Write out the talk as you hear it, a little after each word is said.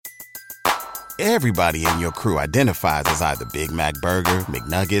Everybody in your crew identifies as either Big Mac Burger,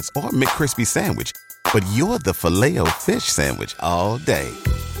 McNuggets, or McCrispy Sandwich. But you're the Filet-O-Fish Sandwich all day.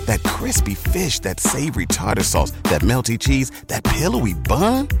 That crispy fish, that savory tartar sauce, that melty cheese, that pillowy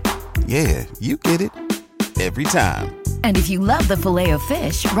bun. Yeah, you get it. Every time. And if you love the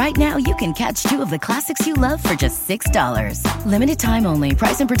Filet-O-Fish, right now you can catch two of the classics you love for just $6. Limited time only.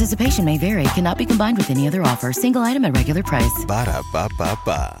 Price and participation may vary. Cannot be combined with any other offer. Single item at regular price.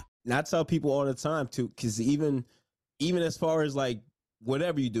 Ba-da-ba-ba-ba. And I tell people all the time too, because even as far as like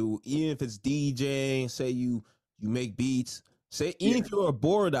whatever you do, even if it's DJing, say you make beats, say even if you're a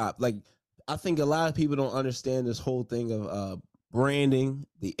board op, like I think a lot of people don't understand this whole thing of branding,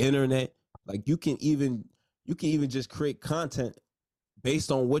 the internet. Like you can even just create content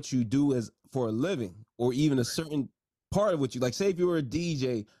based on what you do as for a living, or even a certain part of what you like. Say if you were a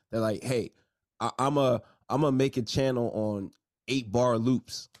DJ, they're like, hey, I'm a make a channel on 8-bar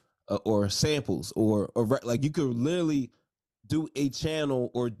loops. Or samples, or like you could literally do a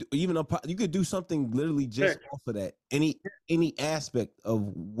channel, or even you could do something literally just off of that. Any aspect of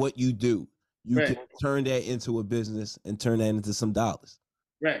what you do, you can turn that into a business and turn that into some dollars.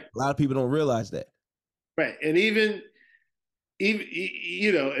 Right. A lot of people don't realize that. Right, and even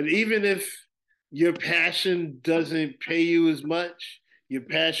if your passion doesn't pay you as much, your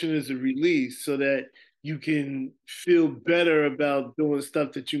passion is a release, so that you can feel better about doing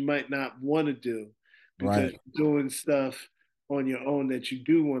stuff that you might not want to do, because you're doing stuff on your own that you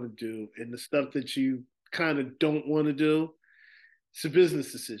do want to do, and the stuff that you kind of don't want to do, it's a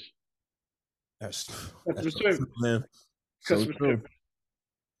business decision. That's customer service, man. Customer service.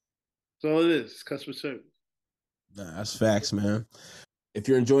 That's all it is. Customer service. Nah, that's facts, man. If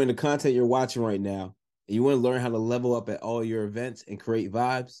you're enjoying the content you're watching right now, and you want to learn how to level up at all your events and create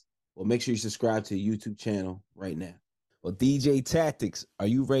vibes, well, make sure you subscribe to the YouTube channel right now. Well, DJ Tactics, are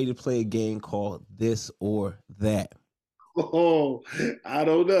you ready to play a game called This or That? Oh, I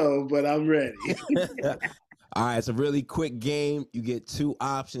don't know, but I'm ready. All right, it's a really quick game. You get two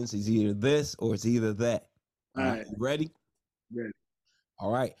options. It's either this or it's either that. All right, you ready? Ready.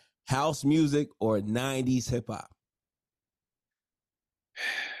 All right. House music or 90s hip hop?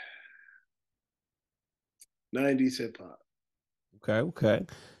 90s hip hop. Okay.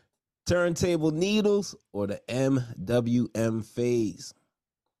 Turntable needles or the MWM phase?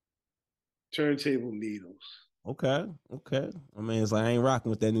 Turntable needles. Okay. I mean, it's like I ain't rocking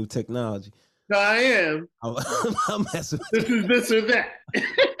with that new technology. No, I am. I'm messing with This is this or that.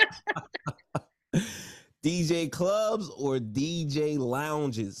 DJ clubs or DJ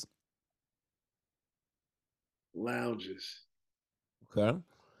lounges? Lounges. Okay.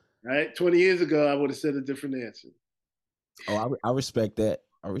 Right? 20 years ago, I would have said a different answer. Oh, I respect that.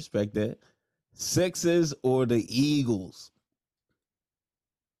 Sixers or the Eagles?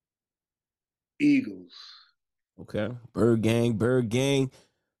 Eagles. Okay. Bird gang.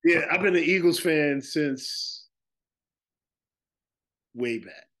 Yeah, I've been an Eagles fan since way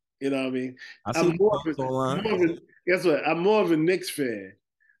back. You know what I mean? Guess what? I'm more of a Knicks fan,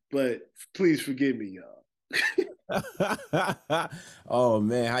 but please forgive me, y'all. Oh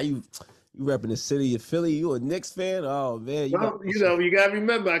man, how you repping the city of Philly? You a Knicks fan? Oh man, you gotta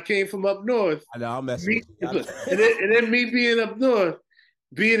remember I came from up north. I know I'm messing with you. And then me being up north,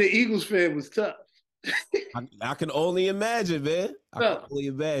 being an Eagles fan was tough. I can only imagine, man. I can only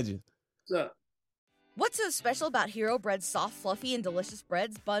imagine. What's up? What's so special about Hero Bread's soft, fluffy, and delicious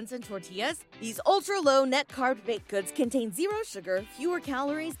breads, buns, and tortillas? These ultra-low net-carb baked goods contain zero sugar, fewer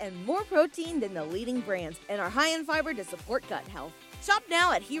calories, and more protein than the leading brands, and are high in fiber to support gut health. Shop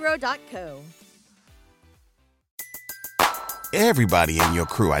now at hero.co. Everybody in your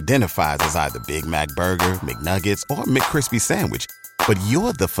crew identifies as either Big Mac Burger, McNuggets, or McCrispy Sandwich. But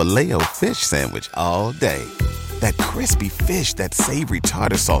you're the Filet-O-Fish Sandwich all day. That crispy fish, that savory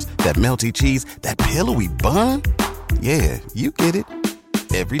tartar sauce, that melty cheese, that pillowy bun. Yeah, you get it.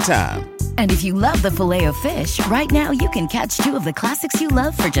 Every time. And if you love the Filet-O-Fish, right now you can catch two of the classics you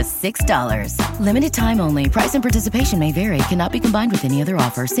love for just $6. Limited time only. Price and participation may vary. Cannot be combined with any other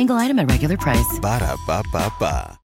offer. Single item at regular price. Ba-da-ba-ba-ba.